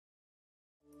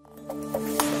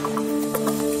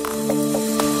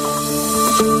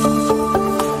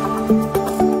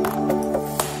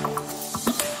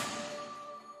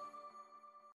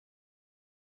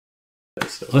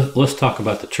Let's talk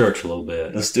about the church a little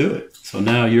bit. Let's do it. So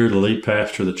now you're the lead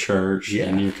pastor of the church,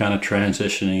 and you're kind of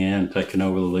transitioning in, taking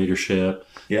over the leadership.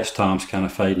 Yes, Tom's kind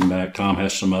of fading back. Tom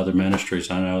has some other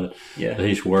ministries I know that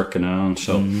he's working on.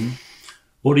 So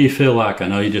what do you feel like? I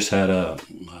know you just had a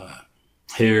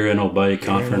Hear and Obey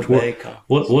conference.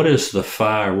 What is the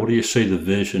fire? What do you see the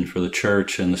vision for the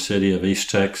church in the city of East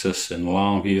Texas and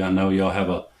Longview? I know y'all have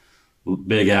a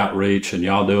big outreach and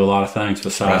y'all do a lot of things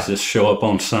besides just show up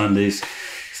on Sundays.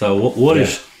 So what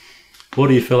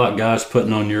do you feel like God's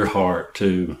putting on your heart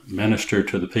to minister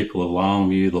to the people of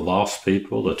Longview, the lost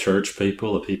people, the church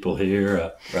people, the people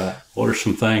here? What are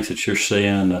some things that you're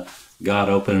seeing God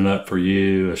opening up for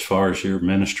you as far as your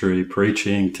ministry,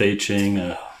 preaching,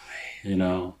 teaching,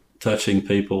 touching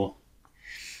people?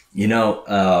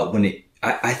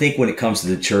 I think when it comes to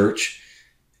the church,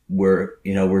 we're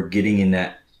in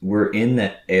that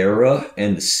era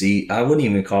and I wouldn't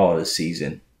even call it a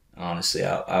season. Honestly,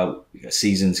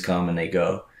 seasons come and they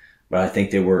go, but I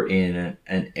think that we're in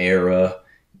an era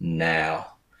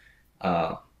now.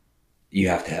 You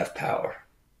have to have power.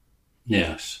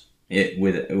 Yes.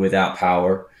 Without the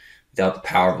power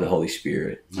of the Holy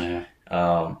Spirit,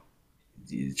 the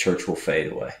church will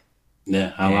fade away.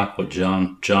 Yeah, I like what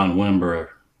John Wimber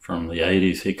from the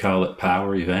 80s, he called it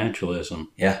power evangelism.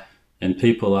 Yeah. And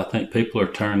I think people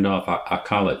are turned off. I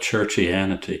call it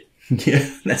churchianity. Yeah,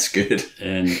 that's good.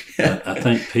 And I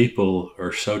think people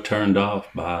are so turned off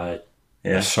by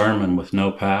a sermon with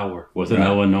no power, with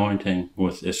no anointing.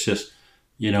 It's just,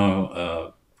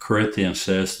 Corinthians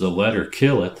says the letter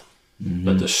killeth,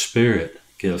 but the Spirit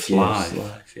gives life.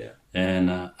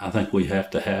 And I think we have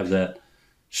to have that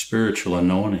spiritual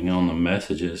anointing on the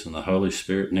messages, and the Holy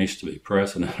Spirit needs to be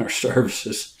present in our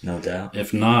services. No doubt.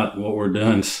 If not, what we're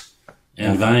doing is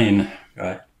in vain.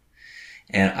 Right.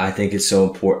 And I think it's so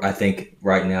important. I think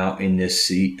right now in this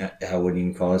I wouldn't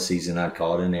even call it a season, I'd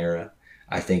call it an era.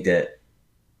 I think that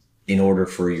in order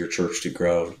for your church to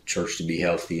grow, church to be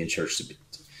healthy, and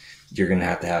you're going to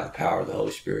have the power of the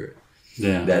Holy Spirit.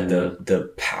 Yeah. That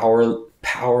the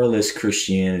powerless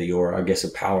Christianity, or I guess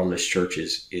a powerless church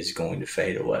is going to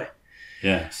fade away.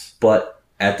 Yes. But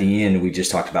at the end, we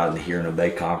just talked about in the Hear and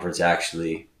Obey conference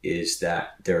actually, is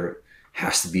that there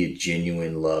has to be a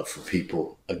genuine love for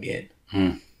people again.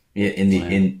 In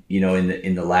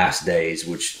the last days,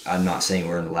 which I'm not saying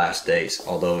we're in the last days,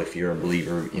 although if you're a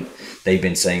believer, they've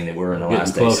been saying that we're in the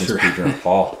last days since Peter and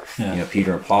Paul.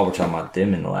 Peter and Paul were talking about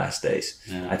them in the last days.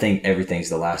 I think everything's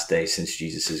the last days since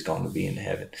Jesus has gone to be in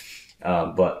heaven.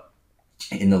 But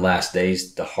in the last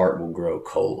days, the heart will grow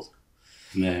cold.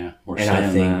 Yeah,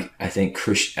 I think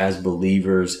as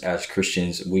believers, as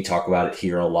Christians, we talk about it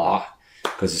here a lot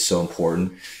because it's so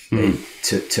important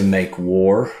to make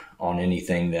war on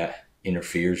anything that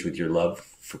interferes with your love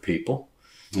for people.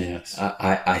 Yes.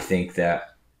 I think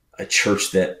that a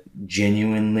church that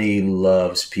genuinely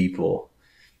loves people,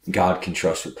 God can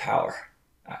trust with power.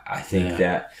 I think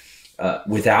that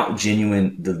without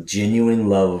the genuine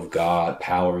love of God,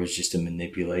 power is just a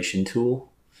manipulation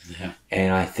tool. Yeah.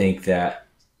 And I think that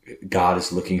God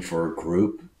is looking for a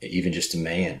group, even just a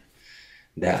man,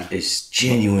 that is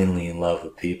genuinely in love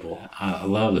with people. I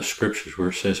love the scriptures where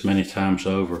it says many times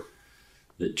over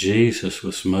that Jesus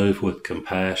was moved with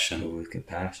compassion.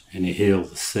 And he healed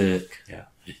the sick. Yeah.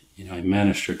 He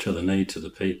ministered to the needs of the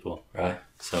people. Right.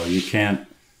 So you can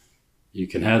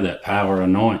have that power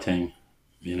anointing,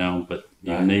 but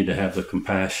you need to have the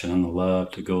compassion and the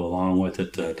love to go along with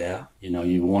it. No doubt.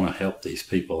 You want to help these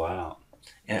people out.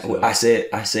 And so, I say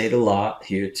it a lot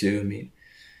here too. I mean,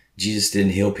 Jesus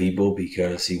didn't heal people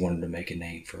because he wanted to make a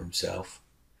name for himself.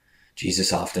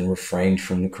 Jesus often refrained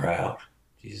from the crowd.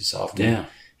 Jesus often,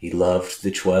 he loved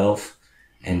the 12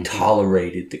 and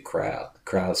tolerated the crowd. The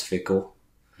crowd's fickle.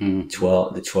 The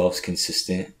 12's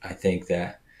consistent. I think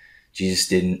that Jesus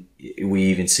didn't, we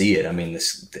even see it. I mean,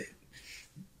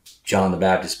 John the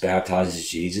Baptist baptizes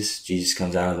Jesus. Jesus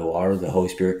comes out of the water. The Holy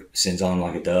Spirit sends on him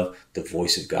like a dove. The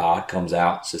voice of God comes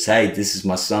out, says, "Hey, this is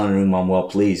my son in whom I'm well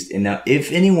pleased." And now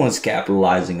if anyone's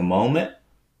capitalizing a moment,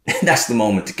 that's the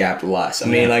moment to capitalize. I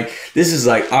mean, this is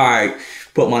all right,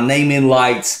 put my name in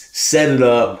lights, set it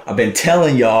up. I've been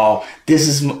telling y'all, this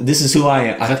is who I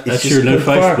am. That's your new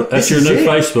Facebook. That's your new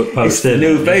Facebook post. It's the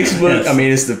new Facebook. Yes. I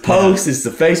mean, it's the post, it's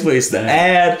the Facebook, it's the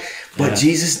ad. But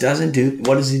Jesus doesn't do,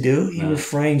 what does he do? He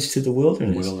refrains to the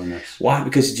wilderness. Why?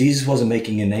 Because Jesus wasn't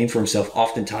making a name for himself.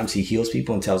 Oftentimes he heals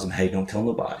people and tells them, hey, don't tell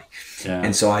nobody. Yeah.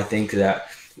 And so I think that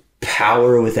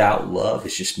power without love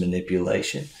is just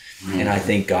manipulation. And I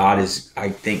think God is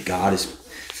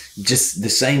just the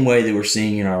same way that we're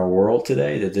seeing in our world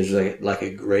today, that there's like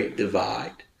a great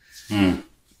divide.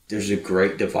 There's a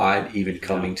great divide even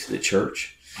coming to the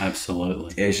church.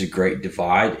 Absolutely. There's a great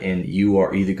divide, and you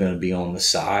are either going to be on the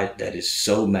side that is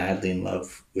so madly in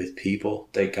love with people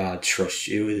that God trusts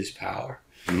you with his power,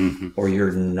 or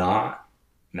you're not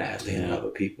madly in love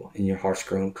with people and your heart's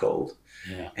grown cold,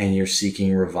 and you're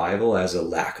seeking revival as a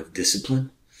lack of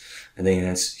discipline. I think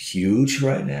that's huge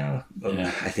right now.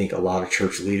 I think a lot of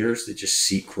church leaders that just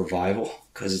seek revival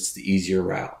because it's the easier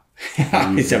route.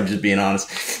 I'm just being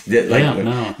honest.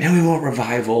 Man, we want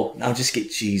revival. Now just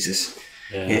get Jesus.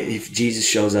 Yeah. If Jesus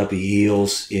shows up, he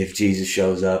heals. If Jesus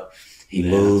shows up, he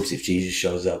moves. If Jesus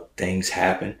shows up, things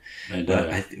happen. But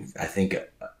I think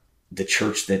the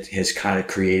church that has kind of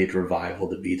created revival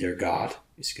to be their God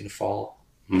is going to fall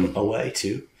away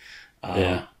too.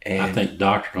 And I think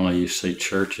doctrinally you see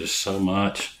churches so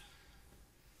much,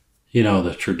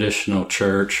 the traditional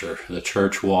church or the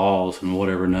church walls and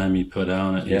whatever name you put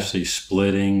on it, you see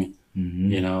splitting,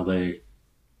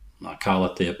 I call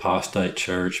it the apostate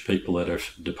church, people that are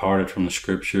departed from the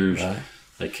scriptures. Right.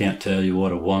 They can't tell you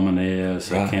what a woman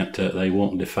is. Right. They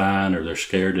won't define, or they're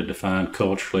scared to define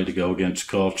culturally, to go against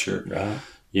culture. Right.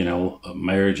 A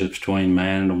marriage is between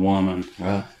man and a woman.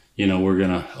 Right. We're going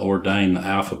to ordain the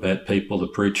alphabet people to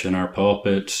preach in our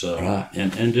pulpits,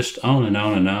 and just on and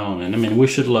on and on. And I mean, we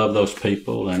should love those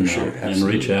people and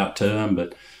reach out to them.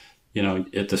 But,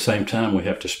 at the same time, we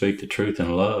have to speak the truth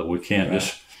in love. We can't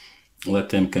just let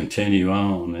them continue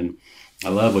on. And I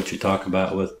love what you talk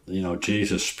about with,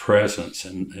 Jesus' presence.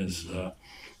 And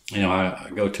I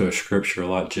go to a scripture a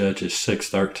lot, Judges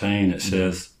 6:13. It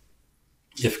says,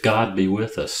 if God be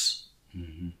with us,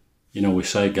 we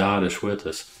say God is with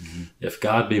us. If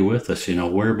God be with us,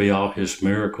 where be all his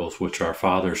miracles, which our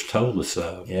fathers told us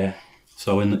of? Yeah.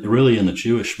 So in the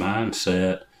Jewish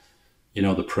mindset,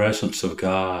 the presence of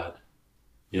God,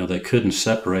 they couldn't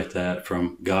separate that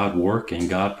from God working,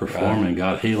 God performing,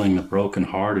 God healing the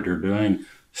brokenhearted, or doing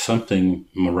something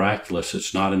miraculous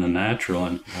that's not in the natural.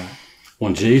 And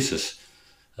when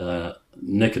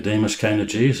Nicodemus came to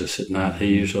Jesus at night,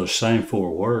 he used those same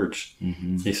 4 words.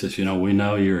 He says, we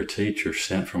know you're a teacher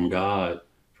sent from God,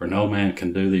 for no man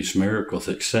can do these miracles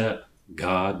except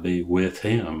God be with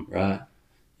him. Right.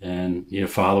 And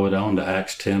follow it on to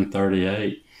Acts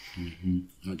 10:38.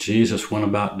 Jesus went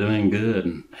about doing good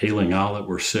and healing all that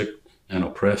were sick and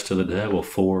oppressed of the devil,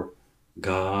 for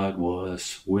God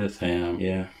was with him.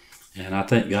 Yeah. And I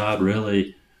think God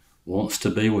really wants to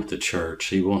be with the church.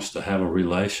 He wants to have a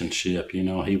relationship.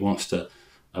 He wants to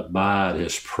abide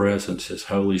his presence, his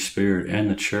Holy Spirit in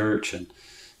the church, and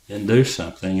do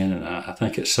something. And I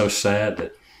think it's so sad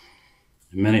that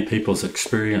many people's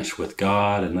experience with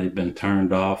God, and they've been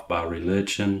turned off by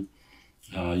religion.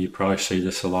 You probably see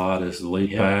this a lot as the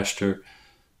lead pastor.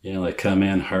 They come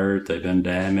in hurt, they've been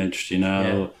damaged,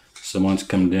 someone's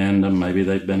condemned them, maybe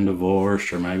they've been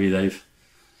divorced, or maybe they've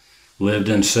lived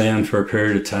in sin for a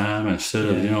period of time. Instead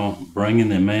of, bringing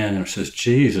them in, it says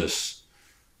Jesus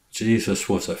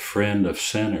was a friend of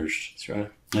sinners. That's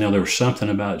right. There was something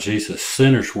about Jesus.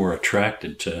 Sinners were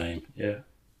attracted to him. Yeah.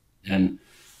 And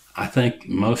I think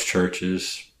most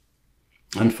churches,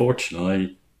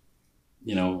 unfortunately,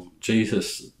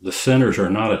 the sinners are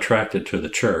not attracted to the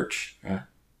church. Right.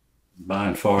 By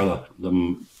and far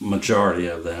the majority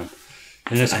of them.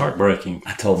 And it's heartbreaking.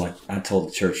 I told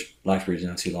the church, Lifebridge,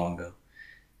 not too long ago,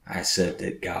 I said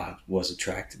that God was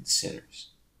attracted to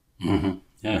sinners.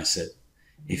 Yeah. I said,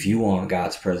 if you want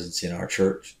God's presence in our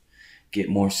church, get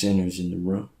more sinners in the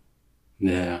room.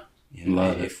 Yeah.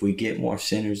 If we get more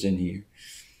sinners in here,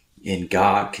 and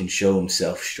God can show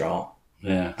himself strong.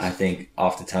 Yeah. I think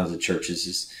oftentimes the church is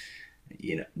just,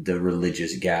 the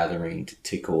religious gathering to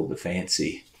tickle the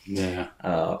fancy. Yeah.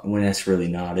 When that's really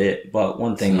not it. But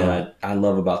one thing that I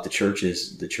love about the church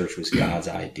is the church was God's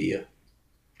idea.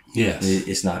 Yes.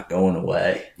 It's not going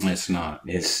away. It's not.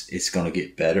 It's going to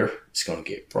get better. It's going to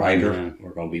get brighter. Amen.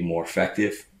 We're going to be more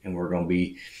effective, and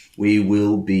we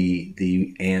will be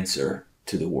the answer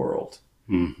to the world.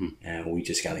 And we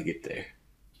just got to get there.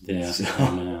 Yeah. So,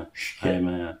 amen.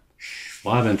 Amen.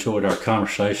 Well, I've enjoyed our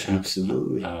conversation.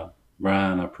 Absolutely.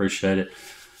 Brian, I appreciate it.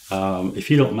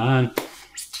 If you don't mind,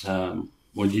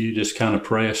 would you just kind of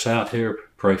pray us out here?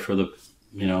 Pray for the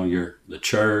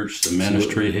church, the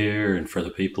ministry here, and for the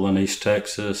people in East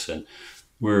Texas. And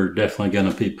we're definitely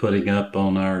going to be putting up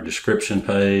on our description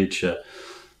page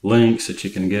links that you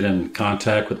can get in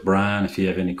contact with Brian if you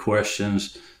have any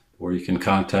questions, or you can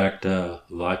contact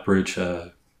Lifebridge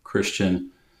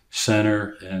Christian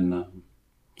Center. And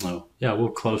we'll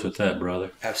close with that,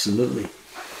 brother. Absolutely.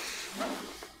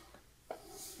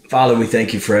 Father, we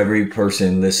thank you for every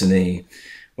person listening,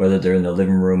 whether they're in the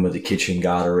living room or the kitchen,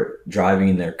 God, or driving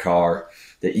in their car,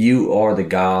 that you are the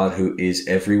God who is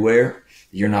everywhere.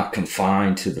 You're not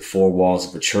confined to the four walls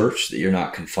of a church, that you're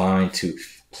not confined to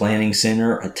planning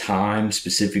center, a time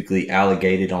specifically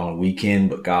allocated on a weekend,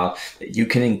 but God, that you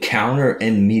can encounter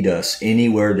and meet us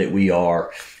anywhere that we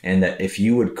are. And that if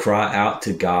you would cry out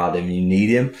to God and you need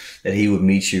him, that he would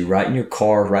meet you right in your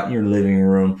car, right in your living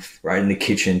room, right in the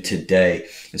kitchen today.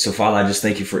 And so, Father, I just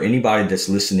thank you for anybody that's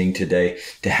listening today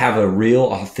to have a real,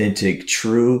 authentic,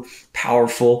 true,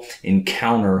 powerful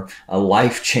encounter, a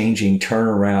life-changing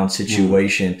turnaround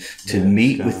situation to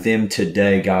meet with them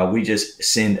today, God. We just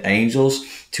send angels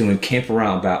to encamp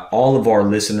around about all of our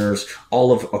listeners,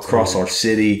 across our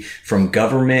city, from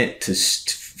government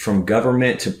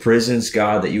to prisons,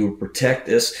 God, that you would protect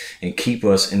us and keep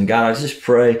us. And God, I just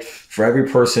pray for every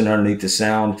person underneath the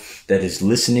sound that is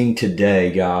listening today,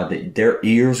 God, that their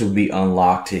ears will be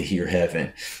unlocked to hear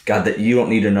heaven. God, that you don't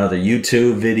need another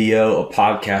YouTube video, a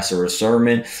podcast, or a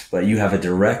sermon, but you have a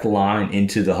direct line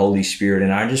into the Holy Spirit.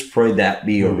 And I just pray that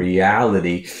be a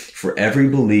reality for every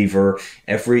believer,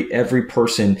 every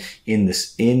person in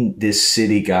this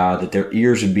city, God, that their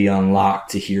ears would be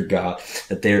unlocked to hear God,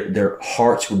 that their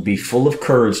hearts would be full of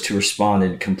courage to respond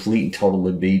in complete and total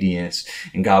obedience.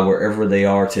 And God, wherever they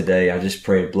are today, I just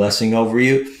pray a blessing over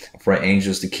you. I pray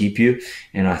angels to keep you.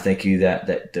 And I thank you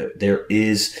that there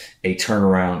is a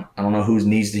turnaround. I don't know who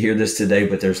needs to hear this today,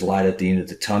 but there's light at the end of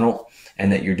the tunnel,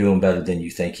 and that you're doing better than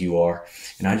you think you are.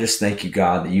 And I just thank you,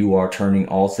 God, that you are turning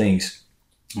all things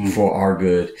for our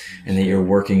good, and that you're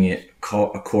working it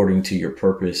according to your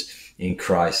purpose in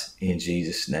Christ. In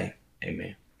Jesus' name,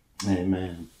 amen.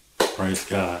 Amen. Praise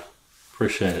God.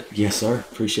 Appreciate it. Yes, sir.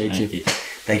 Appreciate you. Thank you.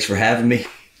 Thanks for having me.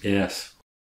 Yes.